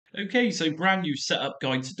Okay, so brand new setup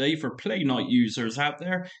guide today for Playnite users out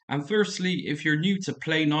there. And firstly, if you're new to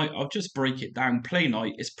Playnite, I'll just break it down.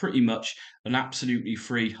 Playnite is pretty much an absolutely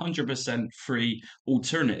free, 100% free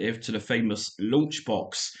alternative to the famous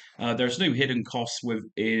Launchbox. There's no hidden costs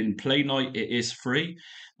within Playnite, it is free.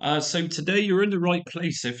 So today you're in the right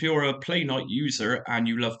place. If you're a Playnite user and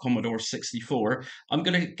you love Commodore 64, I'm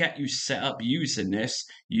going to get you set up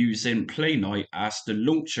using Playnite as the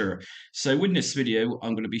launcher. So in this video,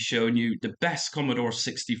 I'm going to be showing you the best Commodore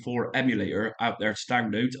 64 emulator out there to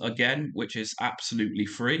download, again, which is absolutely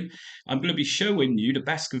free. I'm going to be showing you the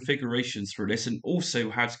best configurations for this and also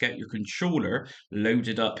how to get your controller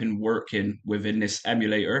loaded up and working within this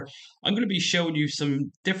emulator. I'm going to be showing you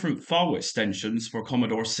some different file extensions for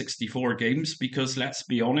Commodore 64 games because let's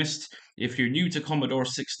be honest, if you're new to Commodore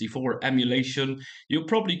 64 emulation, you'll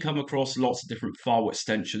probably come across lots of different file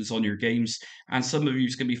extensions on your games, and some of you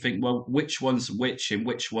is going to be thinking, well, which one's which and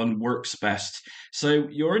which one works best? So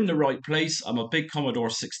you're in the right place. I'm a big Commodore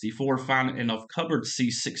 64 fan, and I've covered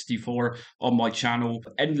C64 on my channel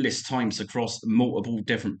endless times across multiple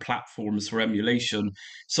different platforms for emulation.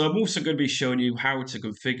 So I'm also going to be showing you how to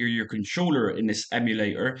configure your controller in this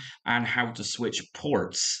emulator and how to switch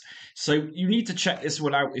ports. So you need to check this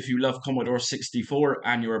one out if you love Commodore 64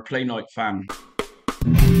 and you're a Playnite fan.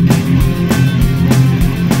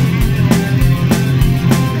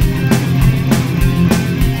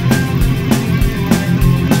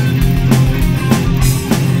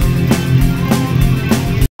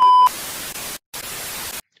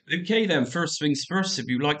 Okay then, first things first, if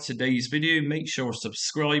you like today's video, make sure to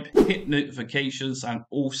subscribe, hit notifications and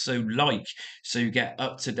also like so you get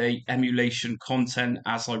up-to-date emulation content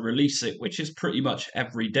as I release it, which is pretty much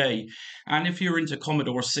every day. And if you're into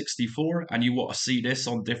Commodore 64 and you want to see this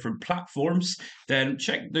on different platforms, then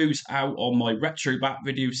check those out on my Retroarch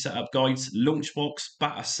video setup guides, Launchbox,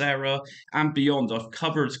 Batacera and beyond. I've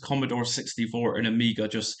covered Commodore 64 and Amiga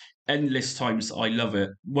just endless times. I love it.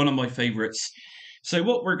 One of my favorites. So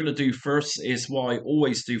what we're going to do first is what I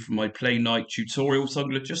always do for my Playnite tutorials. I'm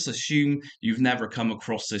going to just assume you've never come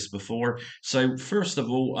across this before. So first of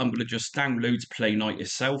all, I'm going to just download Playnite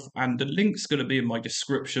itself, and the link's going to be in my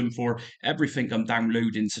description for everything I'm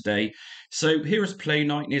downloading today. So here's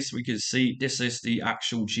Playnite, and as we can see, this is the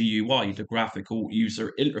actual GUI, the graphical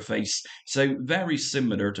user interface. So very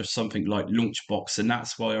similar to something like Launchbox, and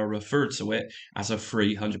that's why I refer to it as a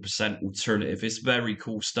free 100% alternative. It's very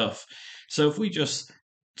cool stuff. So if we just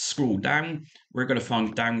scroll down, we're going to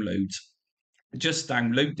find downloads. Just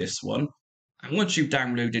download this one. And once you've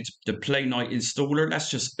downloaded the Playnite installer, let's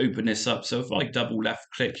just open this up. So if I double left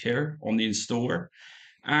click here on the installer,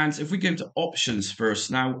 and if we go to options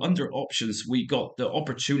first, now under options, we got the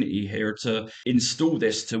opportunity here to install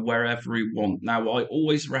this to wherever we want. Now, I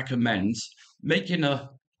always recommend making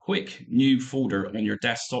a quick new folder on your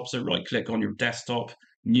desktop. So right click on your desktop,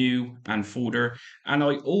 new and folder. And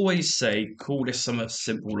I always say, call this something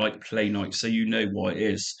simple like Playnite so you know what it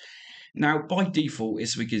is. Now, by default,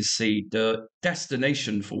 as we can see, the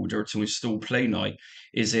destination folder to install Playnite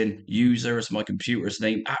is in users, my computer's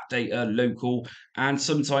name, app data, local, and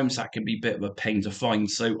sometimes that can be a bit of a pain to find.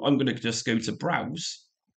 So I'm going to just go to browse.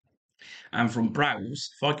 And from browse,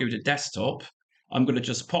 if I go to desktop, I'm going to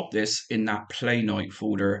just pop this in that Playnite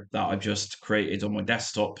folder that I've just created on my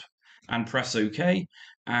desktop and press OK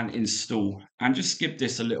and install. And just give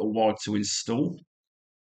this a little while to install.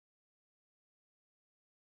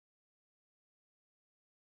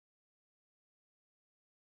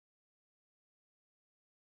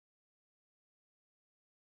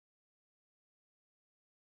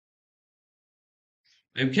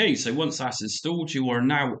 Okay, so once that's installed, you are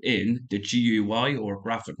now in the GUI or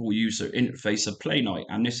graphical user interface of Playnite,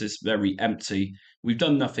 and this is very empty. We've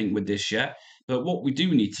done nothing with this yet, but what we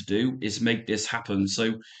do need to do is make this happen.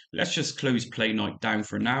 So let's just close Playnite down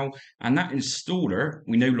for now, and that installer,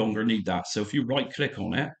 we no longer need that. So if you right click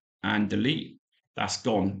on it and delete, that's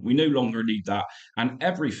gone. We no longer need that. And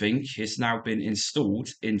everything has now been installed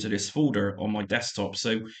into this folder on my desktop.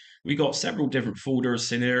 So we got several different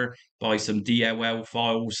folders in here by some DLL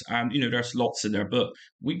files, and there's lots in there, but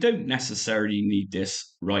we don't necessarily need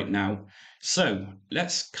this right now. So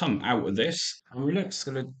let's come out of this and we're just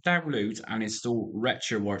going to download and install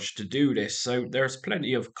Retroarch to do this. So there's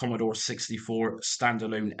plenty of Commodore 64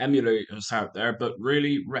 standalone emulators out there, but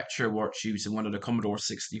really Retroarch using one of the Commodore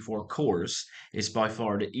 64 cores is by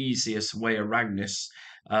far the easiest way around this.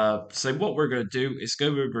 So what we're going to do is go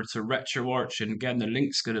over to Retroarch, and again the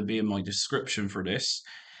link's going to be in my description for this,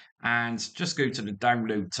 and just go to the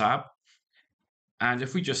download tab, and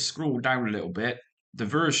if we just scroll down a little bit, the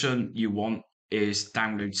version you want is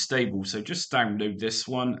download stable. So just download this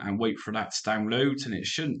one and wait for that to download, and it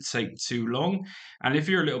shouldn't take too long. And if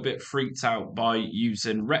you're a little bit freaked out by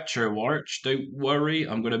using Retroarch, don't worry,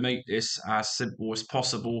 I'm going to make this as simple as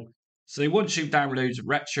possible. So once you've downloaded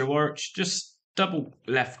Retroarch, just double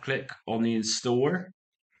left click on the installer.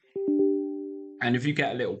 And if you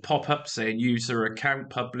get a little pop-up saying user account,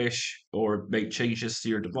 publish, or make changes to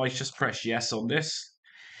your device, just press yes on this.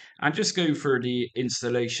 And just go for the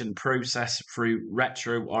installation process through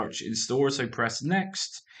Retroarch installer. So press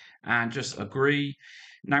next and just agree.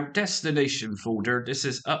 Now, destination folder, this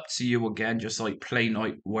is up to you again, just like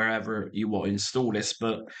Playnite, wherever you want to install this.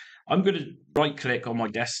 But I'm going to right click on my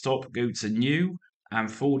desktop, go to new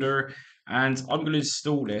and folder, and I'm going to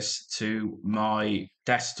install this to my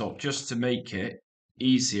desktop just to make it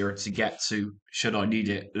easier to get to should I need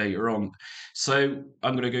it later on. So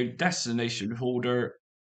I'm going to go destination folder,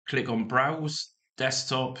 click on browse,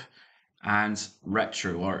 desktop, and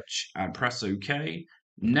Retroarch, and press OK.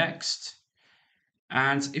 Next.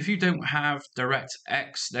 And if you don't have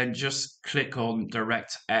DirectX, then just click on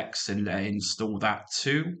DirectX and then install that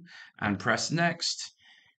too, and press next.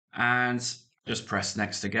 And just press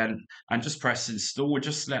next again and just press install.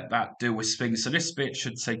 Just let that do its thing. So this bit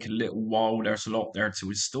should take a little while. There's a lot there to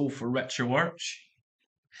install for Retroarch.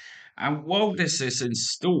 And while this is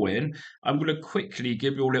installing, I'm going to quickly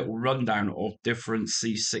give you a little rundown of different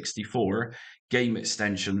C64 game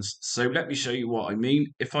extensions. So let me show you what I mean.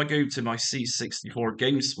 If I go to my C64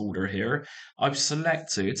 games folder here, I've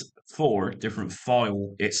selected 4 different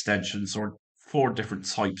file extensions, or 4 different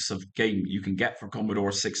types of game you can get for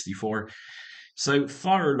Commodore 64. So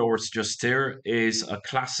Fire Lords just here is a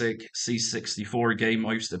classic C64 game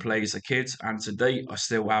I used to play as a kid, and to date I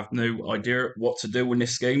still have no idea what to do in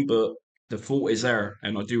this game, but the thought is there,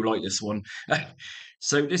 and I do like this one.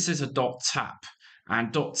 So this is a dot tap,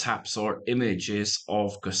 and dot taps are images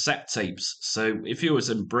of cassette tapes. So if you was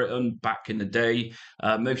in Britain back in the day,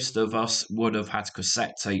 most of us would have had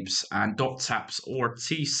cassette tapes, and dot taps or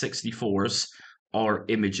T64s are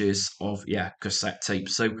images of cassette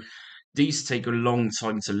tapes. So these take a long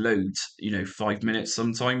time to load, 5 minutes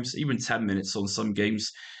sometimes, even 10 minutes on some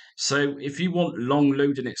games. So if you want long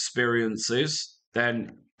loading experiences,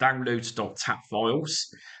 then download .tap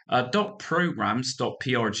files. .programs,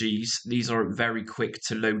 .prgs, these are very quick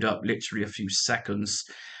to load up, literally a few seconds.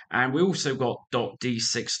 And we also got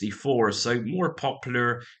 .d64, so more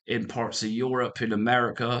popular in parts of Europe, in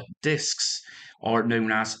America. Discs are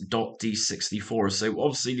known as .d64, so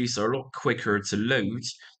obviously these are a lot quicker to load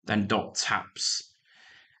than .taps.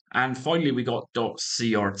 And finally, we got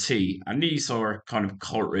 .crt, and these are kind of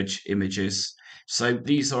cartridge images. So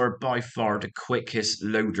these are by far the quickest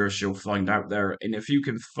loaders you'll find out there. And if you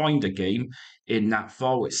can find a game in that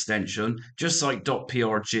file extension, just like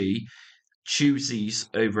 .prg, choose these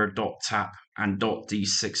over .tap and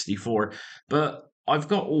 .d64. But I've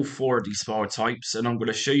got all 4 of these file types, and I'm going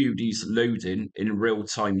to show you these loading in real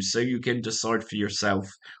time so you can decide for yourself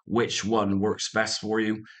which one works best for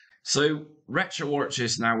you. So Retroarch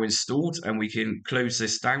is now installed, and we can close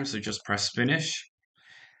this down, so just press finish.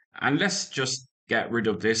 And let's just get rid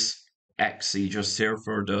of this exe just here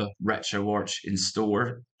for the Retroarch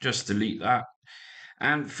installer. Just delete that.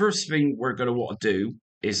 And first thing we're going to want to do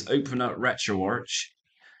is open up Retroarch.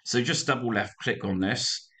 So just double left click on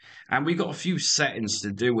this. And we've got a few settings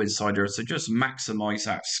to do inside here, so just maximize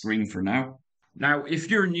that screen for now. Now, if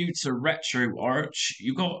you're new to Retroarch,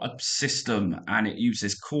 you've got a system and it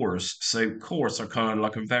uses cores. So cores are kind of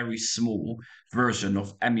like a very small version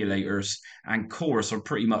of emulators, and cores are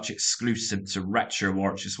pretty much exclusive to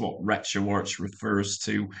Retroarch, is what Retroarch refers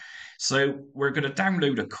to. So we're going to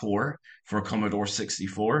download a core for Commodore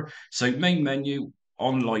 64. So main menu,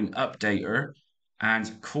 online updater,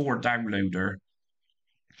 and core downloader.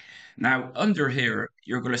 Now, under here,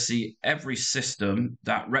 you're going to see every system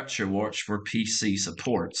that Retroarch for PC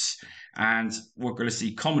supports. And we're going to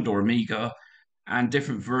see Commodore Amiga and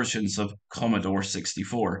different versions of Commodore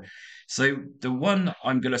 64. So the one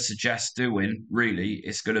I'm going to suggest doing, really,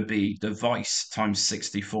 is going to be device times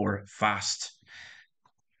 64 fast.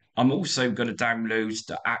 I'm also going to download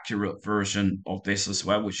the accurate version of this as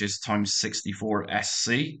well, which is times 64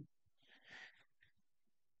 SC.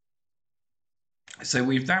 So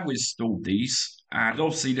we've now installed these, and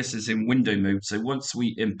obviously this is in window mode. So once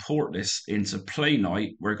we import this into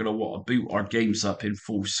Playnite, we're going to want to boot our games up in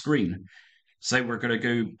full screen. So we're going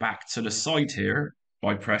to go back to the side here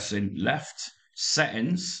by pressing left,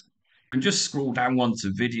 settings, and just scroll down one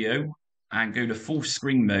to video and go to full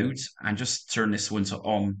screen mode and just turn this one to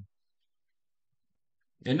on.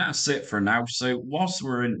 And that's it for now. So whilst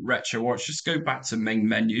we're in Retroarch, just go back to main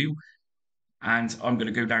menu And I'm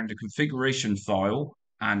going to go down to configuration file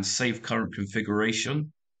and save current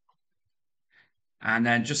configuration. And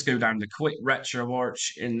then just go down to quick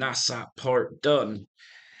Retroarch, and that's that part done.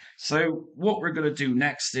 So what we're going to do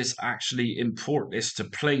next is actually import this to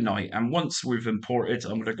Playnite. And once we've imported,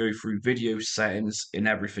 I'm going to go through video settings and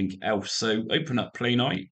everything else. So open up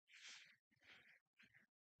Playnite.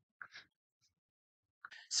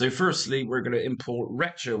 So firstly, we're going to import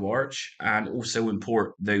Retroarch and also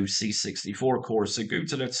import those C64 cores. So go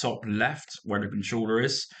to the top left where the controller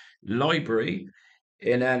is, library,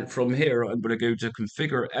 and then from here, I'm going to go to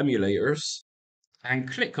configure emulators and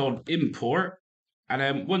click on import. And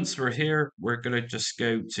then once we're here, we're going to just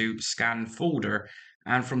go to scan folder.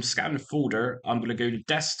 And from scan folder, I'm going to go to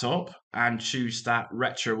desktop and choose that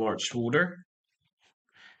Retroarch folder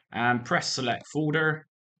and press select folder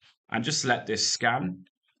and just let this scan.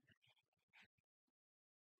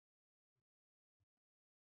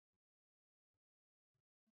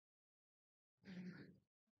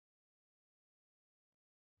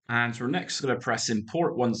 And we're next going to press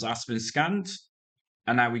import once that's been scanned.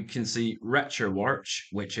 And now we can see Retroarch,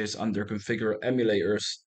 which is under configure emulators.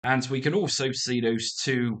 And we can also see those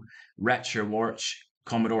two Retroarch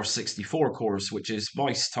Commodore 64 cores, which is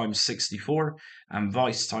Vice times 64 and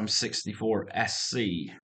Vice times 64 SC.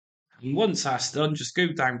 And once that's done, just go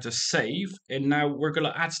down to save. And now we're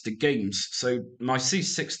going to add the games. So my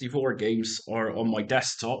C64 games are on my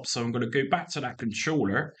desktop. So I'm going to go back to that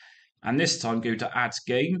controller. And this time go to add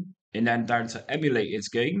game. And then down to emulated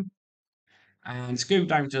game. And go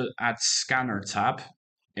down to add scanner tab.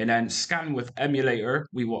 And then scan with emulator.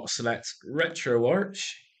 We want to select Retroarch.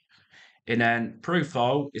 And then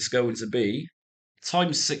profile is going to be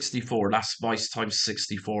times 64. That's Vice times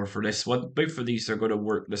 64 for this one. Both of these are going to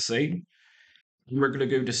work the same. We're going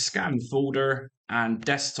to go to scan folder and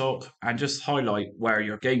desktop and just highlight where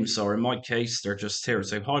your games are. In my case, they're just here.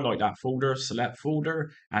 So highlight that folder, select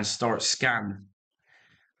folder, and start scan.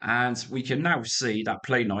 And we can now see that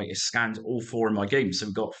Playnite has scanned all four of my games. So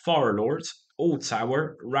we've got Fire Lord, Old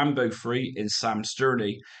Tower, Rambo 3, and Sam's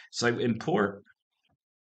Journey. So import.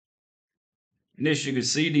 And as you can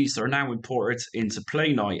see, these are now imported into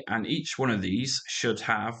Playnite, and each one of these should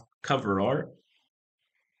have cover art.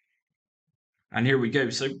 And here we go.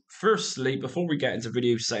 So firstly, before we get into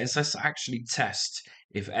video settings, let's actually test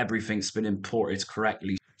if everything's been imported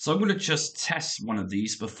correctly. So I'm going to just test one of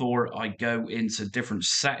these before I go into different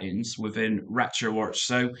settings within Retroarch.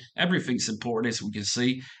 So everything's imported as we can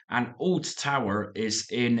see, and Old Tower is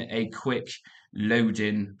in a quick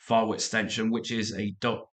loading file extension, which is a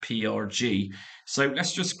 .prg. So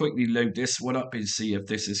let's just quickly load this one up and see if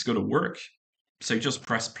this is going to work. So just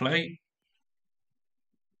press play.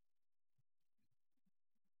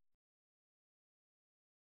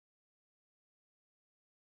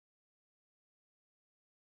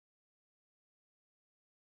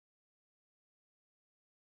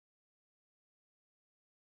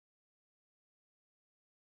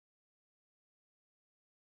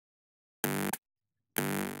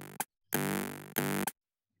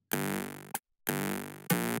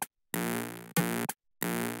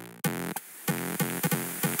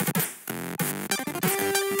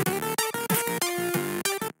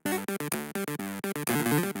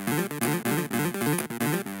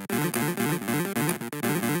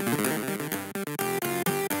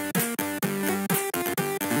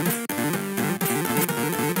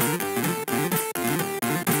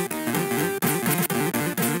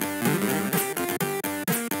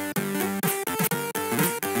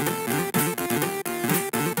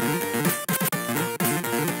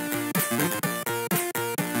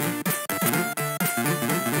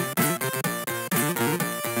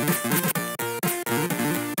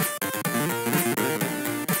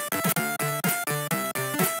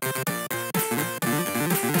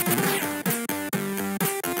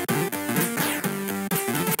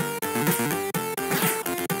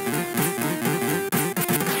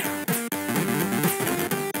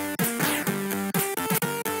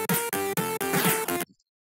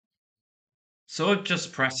 So I've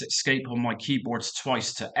just pressed escape on my keyboards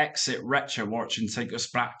twice to exit Retroarch and take us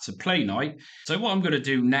back to Playnite. So what I'm going to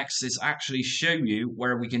do next is actually show you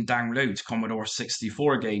where we can download Commodore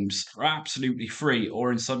 64 games for absolutely free,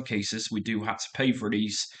 or in some cases we do have to pay for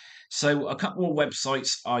these. So a couple of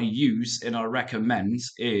websites I use and I recommend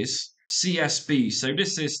is CSB. So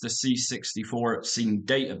this is the C64 scene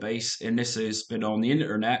database, and this has been on the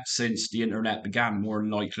internet since the internet began, more than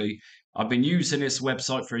likely. I've been using this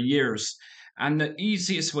website for years. And the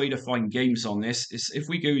easiest way to find games on this is if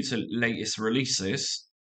we go to latest releases,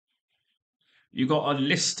 You got a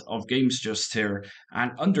list of games just here,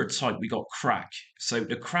 and under type we got crack. So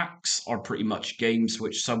the cracks are pretty much games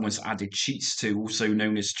which someone's added cheats to, also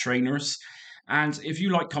known as trainers. And if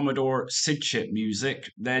you like Commodore SID chip music,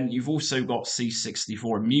 then you've also got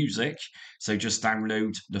C64 music. So just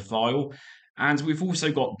download the file. And we've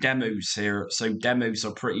also got demos here. So demos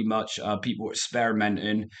are pretty much people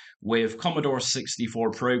experimenting with Commodore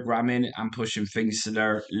 64 programming and pushing things to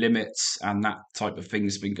their limits. And that type of thing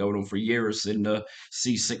has been going on for years in the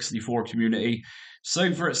C64 community.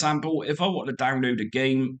 So, for example, if I want to download a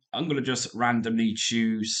game, I'm going to just randomly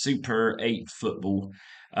choose Super 8 Football.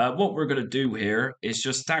 What we're going to do here is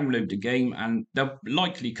just download the game, and they'll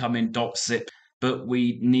likely come in .zip, but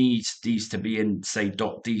we need these to be in, say,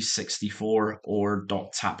 .d64 or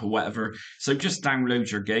 .tap or whatever. So just download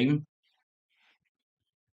your game,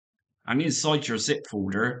 and inside your zip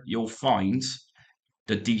folder, you'll find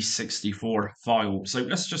the D64 file. So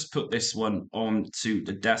let's just put this one onto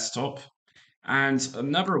the desktop. And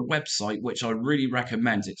another website which I really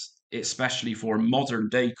recommend, especially for modern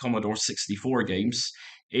day Commodore 64 games,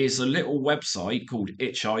 is a little website called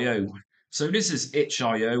itch.io. So this is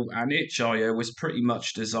itch.io, and itch.io is pretty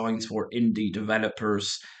much designed for indie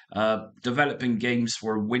developers, developing games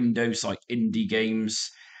for Windows like indie games,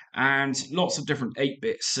 and lots of different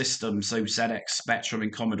 8-bit systems, so ZX Spectrum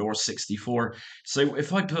and Commodore 64. So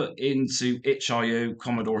if I put into itch.io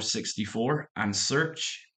Commodore 64 and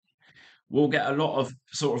search, we'll get a lot of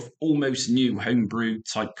sort of almost new homebrew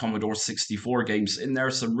type Commodore 64 games. And there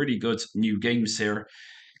are some really good new games here.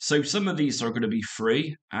 So some of these are going to be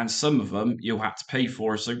free, and some of them you'll have to pay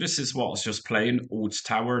for. So this is what I was just playing, Ord's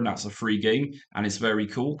Tower, and that's a free game, and it's very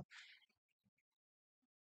cool.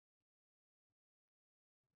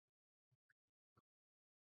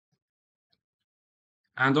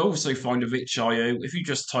 And I also find of itch.io, if you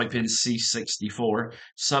just type in C64,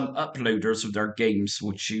 some uploaders of their games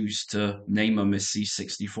will choose to name them as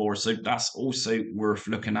C64. So that's also worth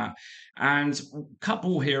looking at. And a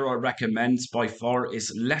couple here I recommend by far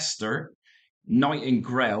is Leicester,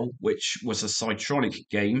 Nightingale, which was a Cytronic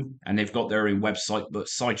game, and they've got their own website, but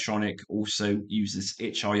Cytronic also uses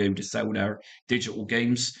itch.io to sell their digital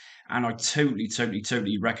games. And I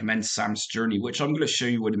totally recommend Sam's Journey, which I'm going to show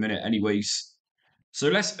you in a minute anyways. So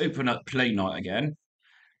let's open up Playnite again.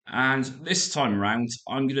 And this time around,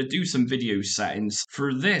 I'm going to do some video settings.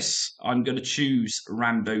 For this, I'm going to choose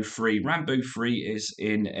Rambo 3. Rambo 3 is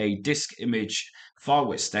in a disk image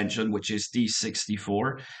file extension, which is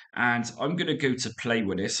D64. And I'm going to go to play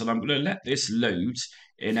with this, and I'm going to let this load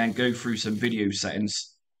and then go through some video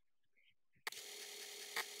settings.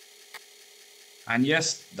 And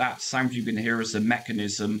yes, that sound you can hear is the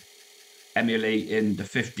mechanism emulating the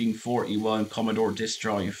 1541 Commodore disk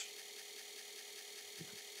drive.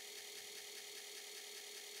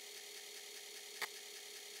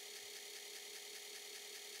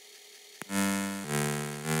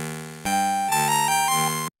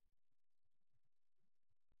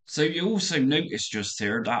 So you also notice just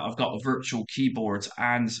here that I've got a virtual keyboard,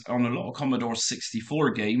 and on a lot of Commodore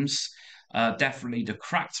 64 games, definitely the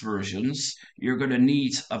cracked versions, you're going to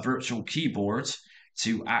need a virtual keyboard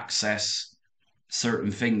to access certain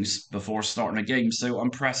things before starting a game. So I'm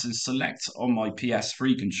pressing select on my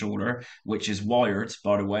PS3 controller, which is wired,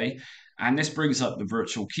 by the way, and this brings up the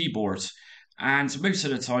virtual keyboard. And most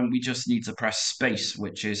of the time, we just need to press space,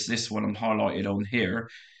 which is this one I'm highlighted on here,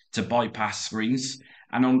 to bypass screens.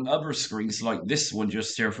 And on other screens, like this one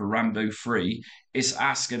just here for Rambo 3, it's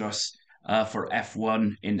asking us for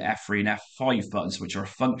F1 in F3 and F5 buttons, which are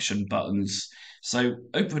function buttons. So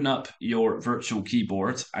open up your virtual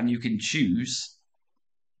keyboard and you can choose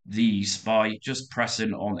these by just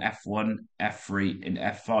pressing on F1, F3, and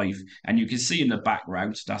F5. And you can see in the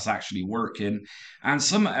background that's actually working. And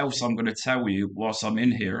something else I'm going to tell you whilst I'm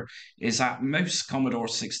in here is that most Commodore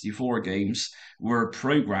 64 games were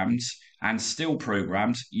programmed and still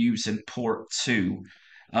programmed using port 2.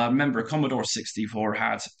 Remember, Commodore 64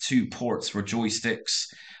 had 2 ports for joysticks.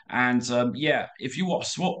 And yeah, if you want to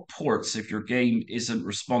swap ports, if your game isn't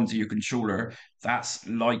responding to your controller, that's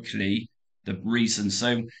likely the reason.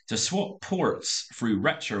 So to swap ports through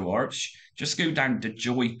Retroarch, just go down to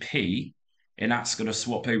Joy P, and that's going to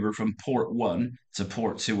swap over from port 1 to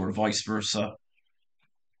port 2 or vice versa.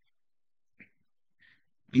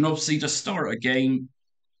 And obviously to start a game,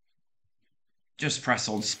 just press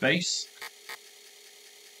on space.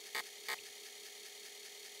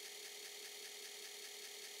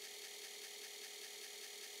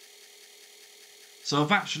 So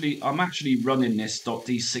I'm actually running this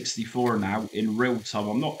 .d64 now in real time.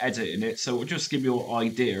 I'm not editing it, so it'll just give you an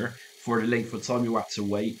idea for the length of time you have to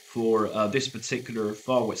wait for this particular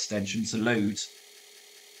file extension to load.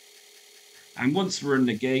 And once we're in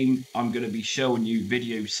the game, I'm going to be showing you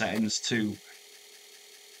video settings too.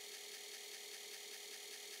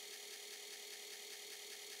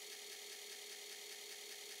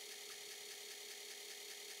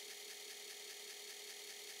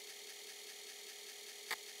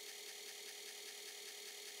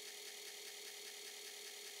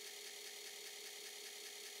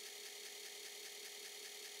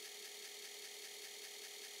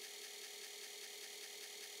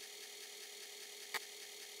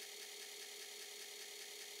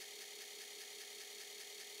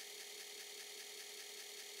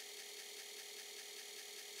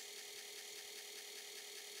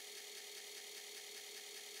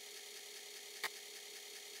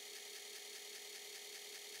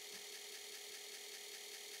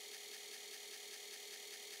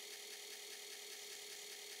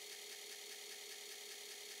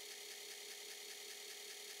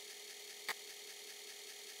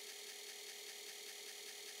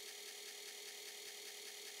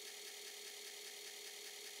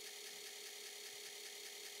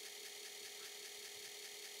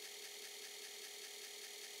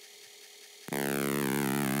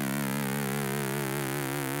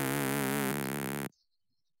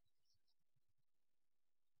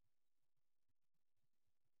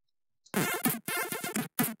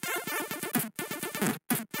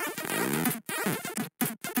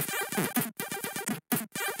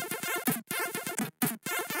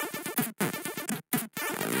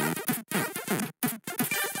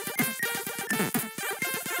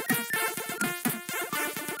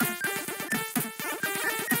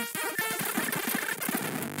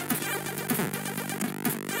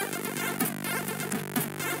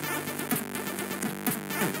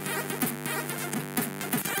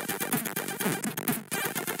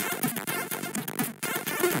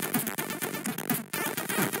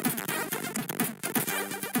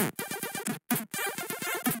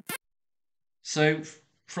 So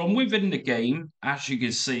from within the game, as you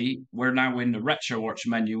can see, we're now in the Retroarch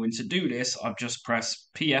menu, and to do this, I've just pressed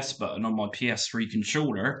PS button on my PS3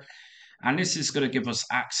 controller, and this is going to give us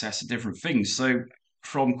access to different things. So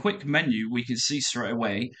from quick menu, we can see straight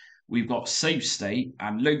away, we've got save state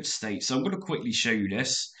and load state. So I'm going to quickly show you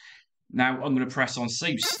this. Now I'm going to press on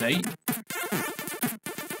save state.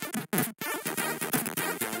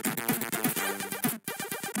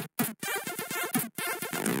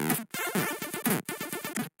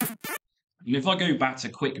 And if I go back to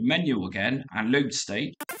quick menu again and load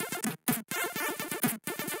state,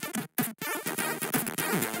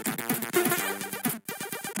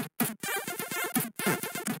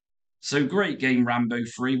 so great game, Rambo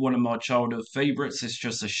 3, one of my childhood favourites. It's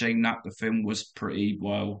just a shame that the film was pretty,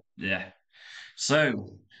 well, yeah.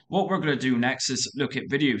 So what we're going to do next is look at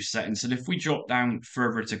video settings. And if we drop down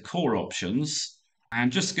further to core options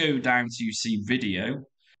and just go down to you see video,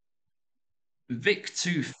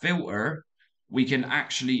 VIC2 filter, we can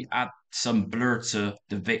actually add some blur to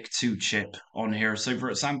the VIC2 chip on here. So for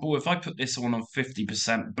example, if I put this on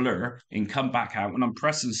 50% blur and come back out and I'm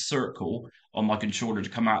pressing circle on my controller to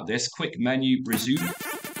come out of this, quick menu, resume.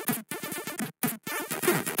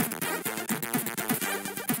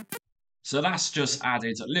 So that's just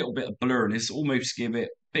added a little bit of blurriness, almost give it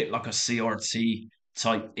a bit like a CRT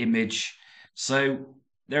type image. So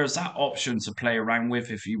there's that option to play around with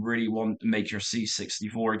if you really want to make your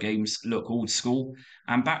C64 games look old school.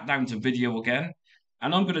 And back down to video again.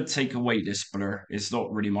 And I'm going to take away this blur. It's not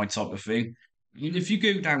really my type of thing. And if you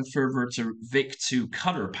go down further to VIC2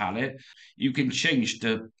 color palette, you can change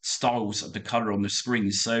the styles of the color on the screen.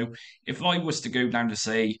 So if I was to go down to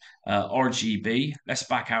say RGB, let's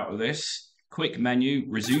back out of this. Quick menu,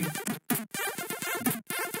 resume.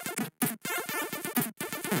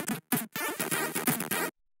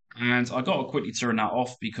 And I got to quickly turn that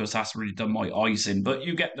off because that's really done my eyes in, but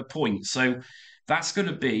you get the point. So that's going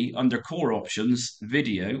to be under core options,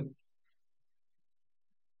 video,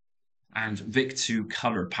 and VIC2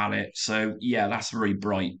 color palette. So yeah, that's very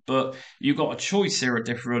bright, but you've got a choice here of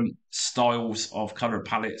different styles of color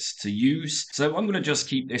palettes to use. So I'm going to just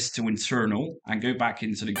keep this to internal and go back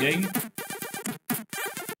into the game.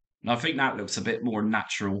 And I think that looks a bit more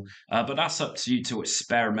natural, but that's up to you to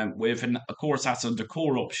experiment with. And of course, that's under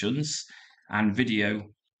core options and video.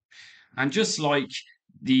 And just like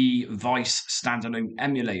the Vice standalone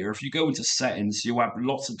emulator, if you go into settings, you'll have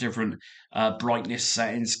lots of different brightness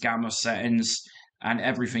settings, gamma settings, and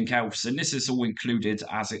everything else. And this is all included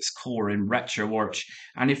as its core in Retroarch.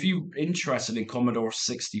 And if you're interested in Commodore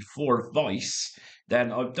 64 Vice,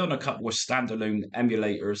 then I've done a couple of standalone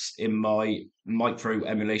emulators in my micro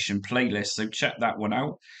emulation playlist, so check that one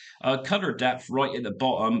out. Color depth right at the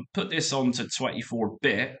bottom, put this on to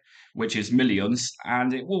 24-bit, which is millions,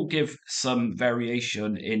 and it will give some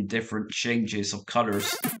variation in different changes of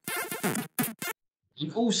colors.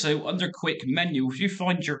 And also, under quick menu, if you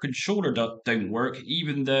find your controller don't work,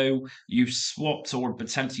 even though you've swapped or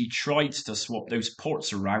potentially tried to swap those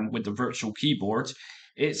ports around with the virtual keyboard,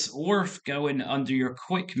 it's worth going under your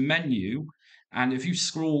quick menu. And if you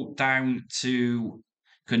scroll down to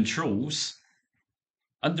controls,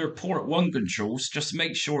 under port 1 controls, just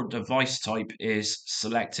make sure device type is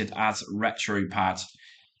selected as RetroPad.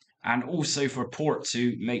 And also for port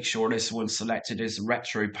 2, make sure this one's selected as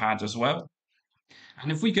RetroPad as well.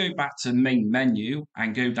 And if we go back to main menu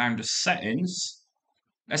and go down to settings,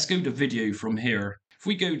 let's go to video from here. If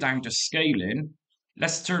we go down to scaling,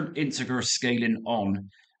 let's turn integer scaling on.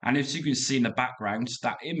 And as you can see in the background,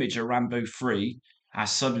 that image of Rambo 3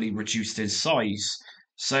 has suddenly reduced in size.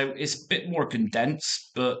 So it's a bit more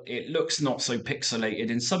condensed, but it looks not so pixelated.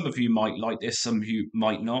 And some of you might like this, some of you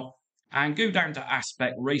might not. And go down to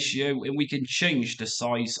aspect ratio and we can change the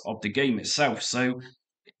size of the game itself. So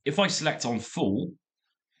if I select on full,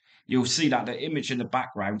 you'll see that the image in the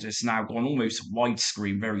background is now gone almost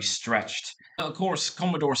widescreen, very stretched. Of course,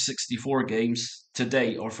 Commodore 64 games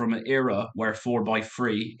today are from an era where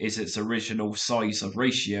 4:3 is its original size of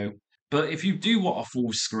ratio. But if you do want a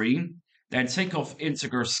full screen, then take off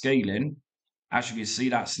integer scaling. As you can see,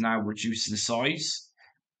 that's now reduced in size.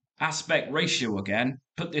 Aspect ratio again,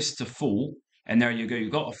 put this to full, and there you go,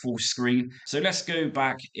 you've got a full screen. So let's go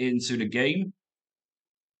back into the game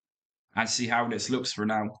and see how this looks for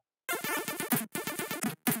now.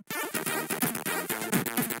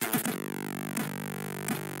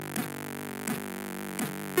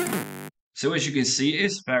 So as you can see, it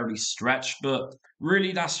is fairly stretched, but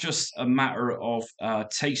really that's just a matter of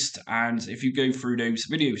taste. And if you go through those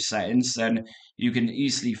video settings, then you can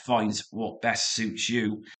easily find what best suits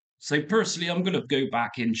you. So personally, I'm going to go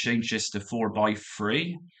back and change this to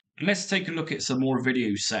 4:3. Let's take a look at some more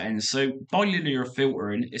video settings. So bilinear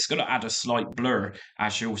filtering, it's going to add a slight blur,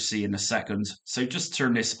 as you'll see in a second. So just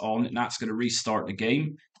turn this on, and that's going to restart the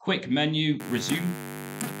game. Quick menu, resume.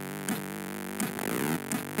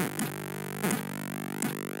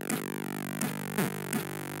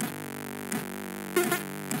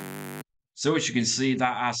 So as you can see,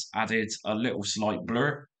 that has added a little slight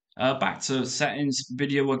blur. Back to settings,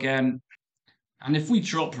 video again. And if we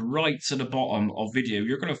drop right to the bottom of video,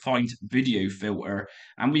 you're going to find video filter,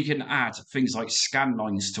 and we can add things like scan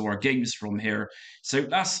lines to our games from here. So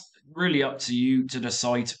that's really up to you to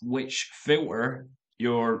decide which filter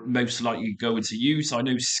you're most likely going to use. I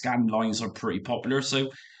know scan lines are pretty popular, so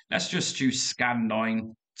let's just choose scan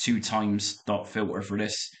line 2x dot filter for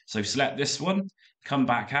this. So select this one, come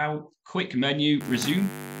back out, quick menu, resume.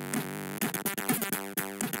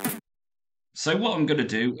 So what I'm going to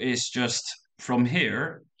do is just from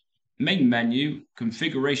here, main menu,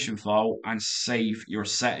 configuration file, and save your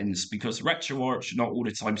settings, because Retroarch not all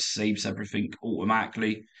the time saves everything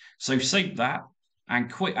automatically. So save that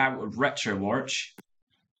and quit out of Retroarch.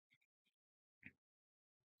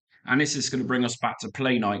 And this is going to bring us back to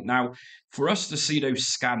Playnite. Now, for us to see those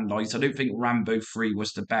scan lines, I don't think Rambo 3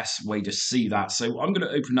 was the best way to see that. So I'm going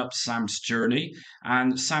to open up Sam's Journey,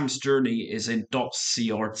 and Sam's Journey is in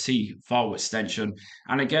 .crt file extension.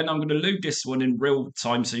 And again, I'm going to load this one in real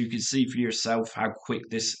time so you can see for yourself how quick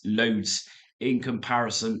this loads in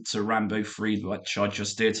comparison to Rambo 3, which I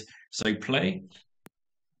just did. So play.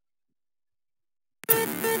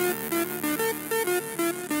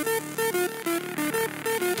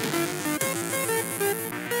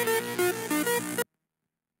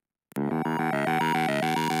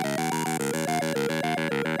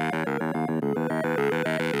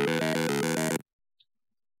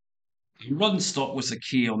 Run stop was a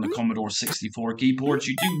key on the Commodore 64 keyboard.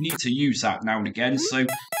 You do need to use that now and again. So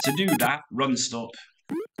to do that, run stop.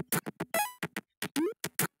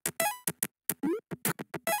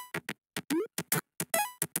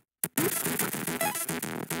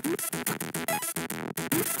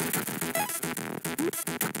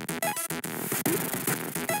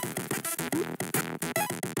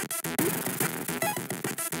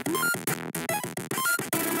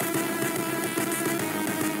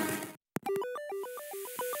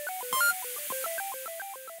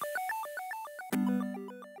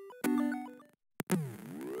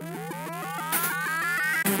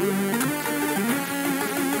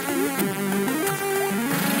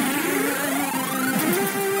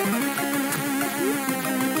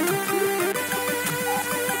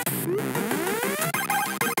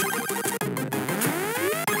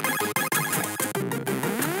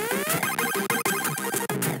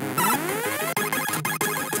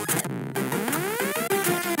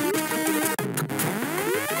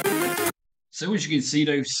 So as you can see,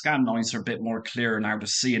 those scan lines are a bit more clear now to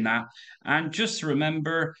seeing that. And just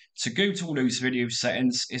remember to go to all those video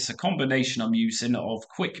settings. It's a combination I'm using of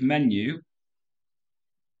quick menu,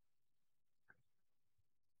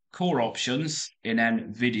 core options, and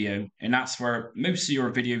then video. And that's where most of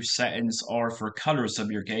your video settings are for colors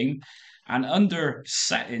of your game. And under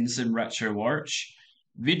settings in Retroarch,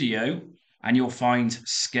 video, and you'll find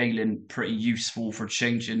scaling pretty useful for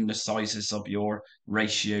changing the sizes of your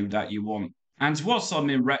ratio that you want. And whilst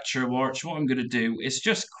I'm in Retroarch, what I'm going to do is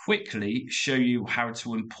just quickly show you how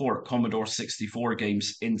to import Commodore 64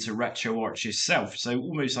 games into Retroarch itself. So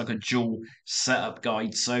almost like a dual setup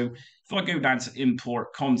guide. So if I go down to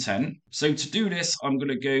import content, so to do this, I'm going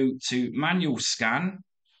to go to manual scan,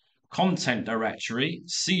 content directory,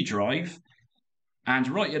 C drive, and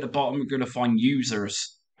right at the bottom, we're going to find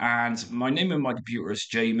users. And my name on my computer is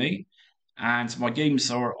Jamie, and my games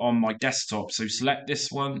are on my desktop. So select this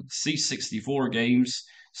one, C64 games,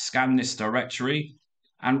 scan this directory,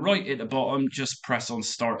 and right at the bottom, just press on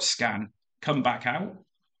start scan. Come back out.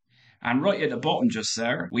 And right at the bottom just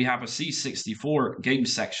there, we have a C64 game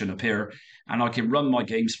section up here, and I can run my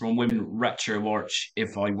games from within Retroarch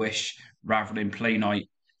if I wish, rather than Playnite.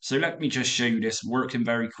 So let me just show you this working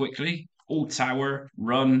very quickly. Alt Tower,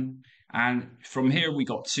 run, and from here we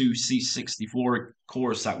got two C64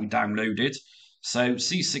 cores that we downloaded. So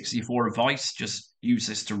C64 Vice, just use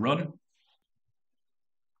this to run.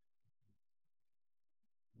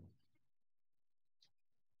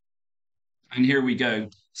 And here we go.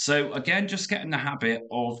 So again, just get in the habit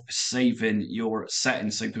of saving your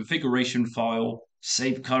settings. So configuration file,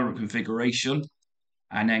 save current configuration,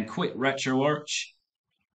 and then quit Retroarch.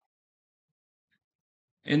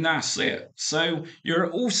 And that's it. So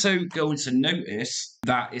you're also going to notice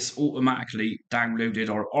that it's automatically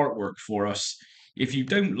downloaded our artwork for us. If you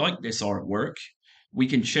don't like this artwork, we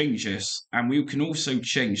can change this, and we can also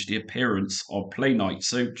change the appearance of Playnite.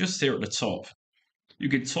 So just here at the top, you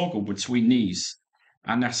can toggle between these,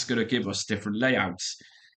 and that's going to give us different layouts.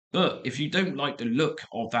 But if you don't like the look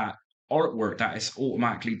of that artwork that is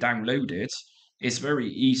automatically downloaded, it's very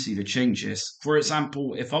easy to change this. For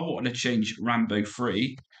example, if I wanted to change Rambo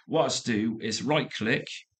 3, what I do is right click,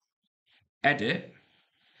 edit,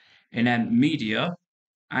 and then media,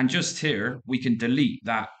 and just here we can delete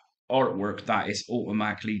that artwork that is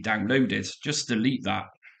automatically downloaded. Just delete that.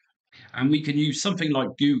 And we can use something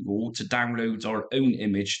like Google to download our own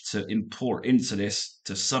image to import into this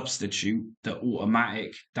to substitute the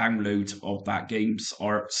automatic download of that game's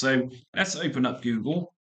art. So let's open up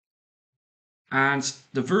Google. And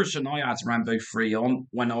the version I had Rambo 3 on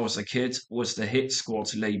when I was a kid was the Hit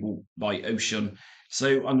Squad label by Ocean.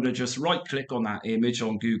 So I'm going to just right click on that image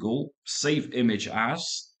on Google, save image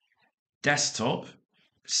as, desktop,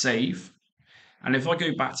 save. And if I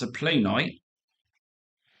go back to Playnite,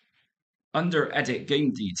 under edit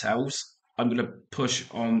game details, I'm going to push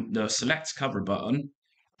on the select cover button,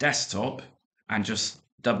 desktop, and just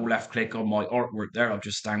double left click on my artwork there I've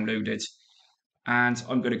just downloaded. And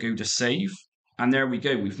I'm going to go to save. And there we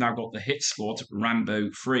go. We've now got the Hit Squad Rambo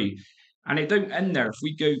 3. And it don't end there. If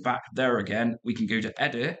we go back there again, we can go to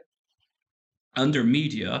edit. Under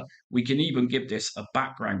media, we can even give this a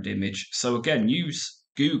background image. So again, use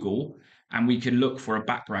Google and we can look for a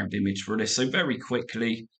background image for this. So very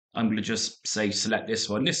quickly, I'm going to just say select this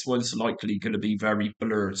one. This one's likely going to be very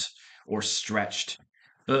blurred or stretched.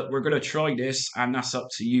 But we're going to try this, and that's up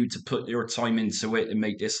to you to put your time into it and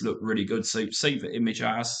make this look really good. So save the image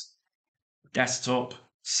as, desktop,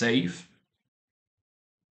 save.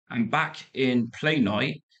 And back in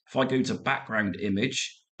Playnite, if I go to background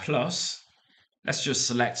image, plus, let's just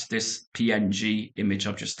select this PNG image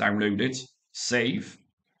I've just downloaded, save.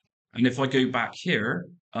 And if I go back here,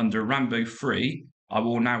 under Rambo 3, I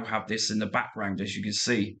will now have this in the background, as you can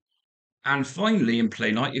see. And finally, in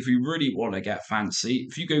Playnite, if you really want to get fancy,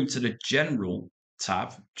 if you go to the General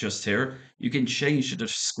tab just here, you can change the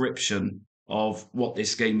description of what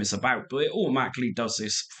this game is about, but it automatically does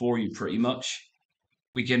this for you pretty much.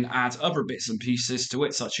 We can add other bits and pieces to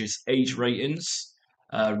it, such as age ratings,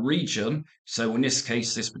 region. So in this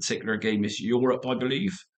case, this particular game is Europe, I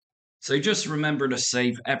believe. So just remember to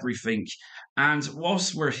save everything. And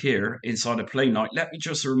whilst we're here inside of Playnite, let me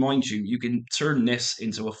just remind you, you can turn this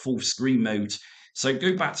into a full screen mode. So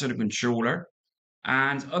go back to the controller,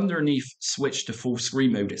 and underneath switch to full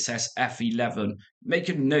screen mode, it says F11. Make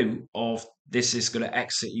a note of this is going to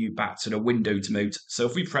exit you back to the windowed mode. So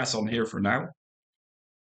if we press on here for now,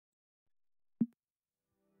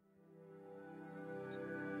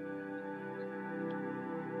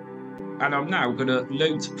 And I'm now going to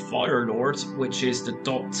load Firelord, which is the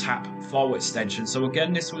 .tap file extension. So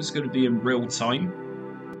again, this one's going to be in real time.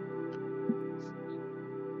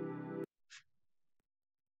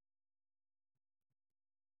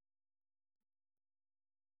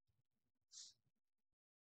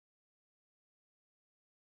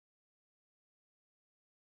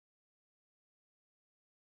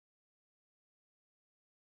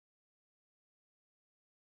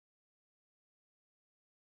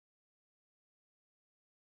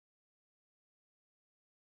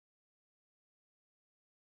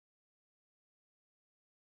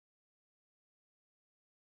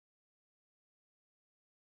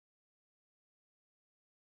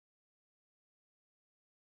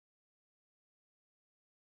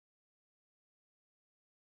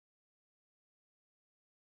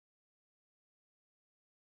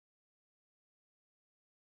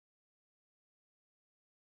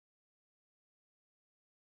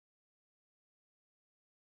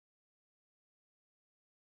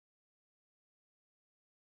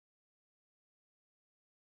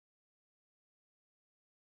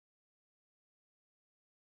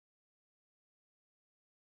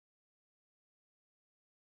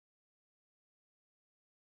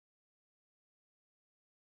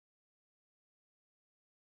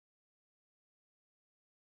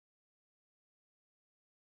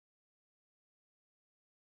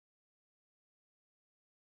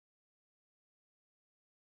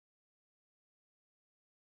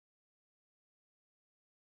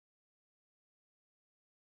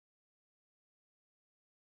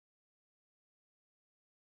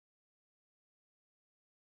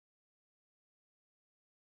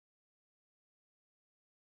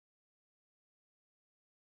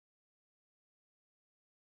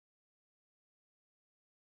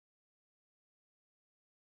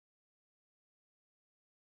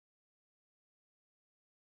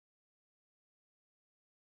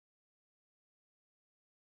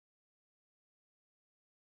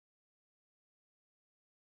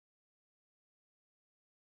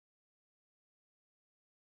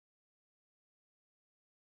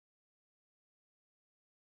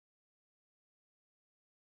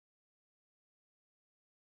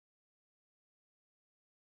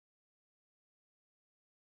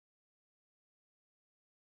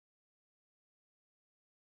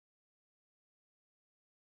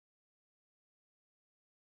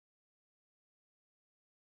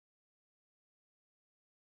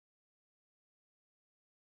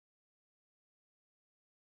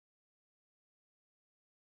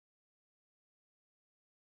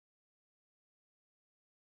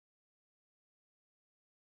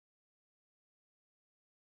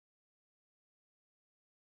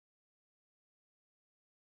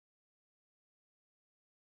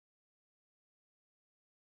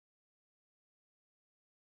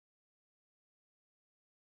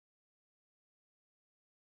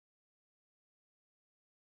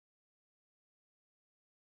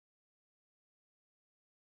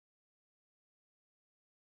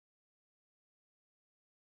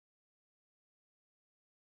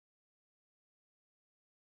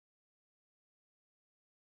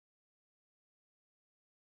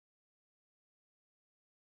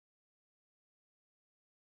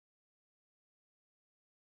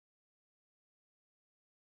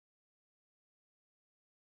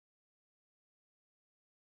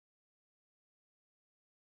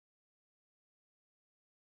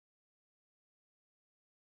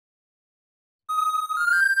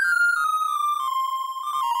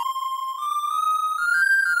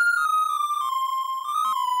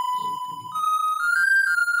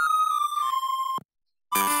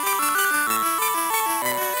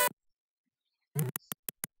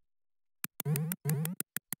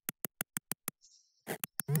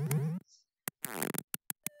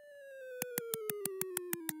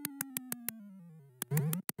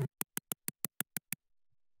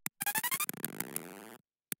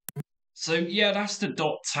 So yeah, that's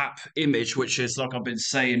the .tap image, which is, like I've been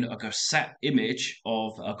saying, a cassette image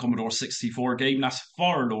of a Commodore 64 game. That's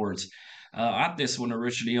Firelord. I had this one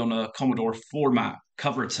originally on a Commodore format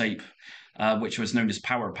cover tape, which was known as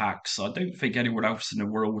Power Packs. I don't think anyone else in the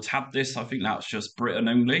world had this. I think that's just Britain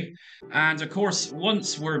only. And of course,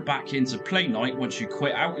 once we're back into Playnite, once you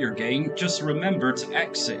quit out your game, just remember to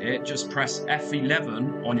exit it. Just press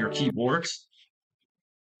F11 on your keyboard,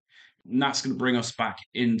 and that's going to bring us back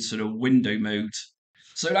into the window mode.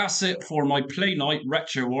 So that's it for my Playnite,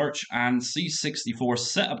 Retroarch and C64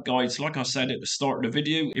 setup guides. Like I said at the start of the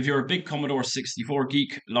video, if you're a big Commodore 64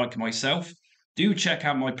 geek like myself, do check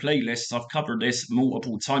out my playlists. I've covered this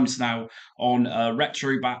multiple times now on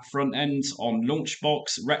Retrobat Frontend, on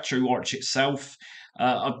Launchbox, Retroarch itself,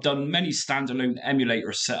 I've done many standalone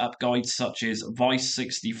emulator setup guides such as Vice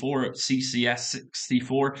 64, CCS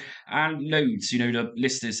 64, and loads. The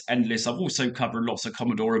list is endless. I've also covered lots of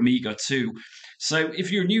Commodore Amiga too. So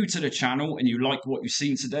if you're new to the channel and you like what you've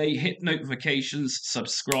seen today, hit notifications,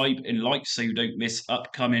 subscribe, and like so you don't miss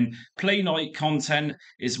upcoming Playnite content,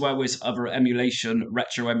 as well as other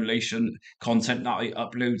retro emulation content that I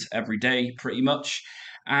upload every day pretty much.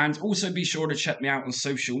 And also be sure to check me out on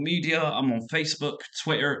social media. I'm on Facebook,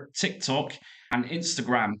 Twitter, TikTok, and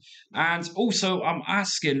Instagram. And also, I'm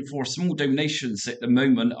asking for small donations at the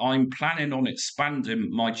moment. I'm planning on expanding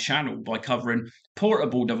my channel by covering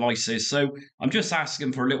portable devices. So I'm just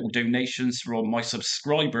asking for little donations from my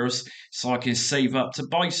subscribers so I can save up to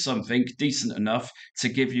buy something decent enough to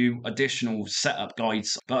give you additional setup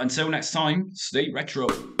guides. But until next time, stay retro.